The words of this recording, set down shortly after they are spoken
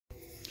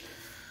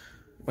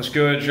What's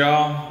good,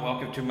 y'all?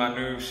 Welcome to my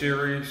new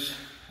series.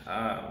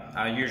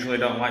 I usually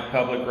don't like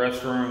public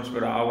restrooms,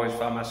 but I always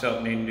find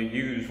myself needing to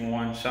use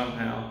one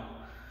somehow.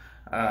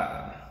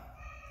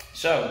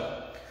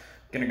 So,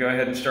 gonna go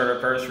ahead and start our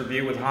first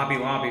review with Hobby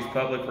Lobby's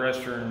public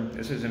restroom.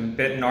 This is in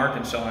Benton,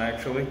 Arkansas,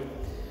 actually.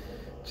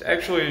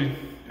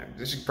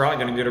 This is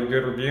probably gonna get a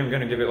good review. I'm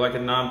gonna give it like a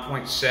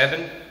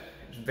 9.7.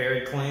 It's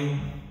very clean,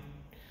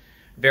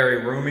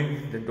 very roomy.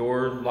 The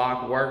door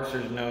lock works.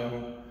 There's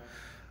no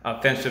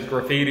offensive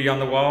graffiti on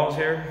the walls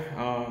here.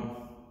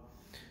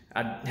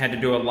 I had to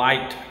do a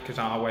light, because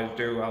I always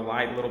do, a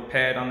light little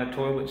pad on the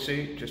toilet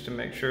seat just to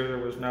make sure there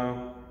was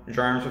no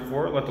germs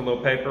before it. Left a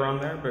little paper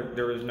on there, but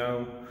there was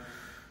no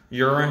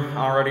urine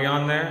already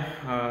on there.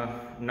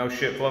 No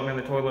shit floating in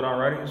the toilet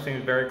already. It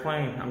seems very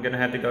clean. I'm gonna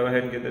have to go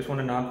ahead and give this one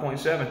a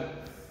 9.7.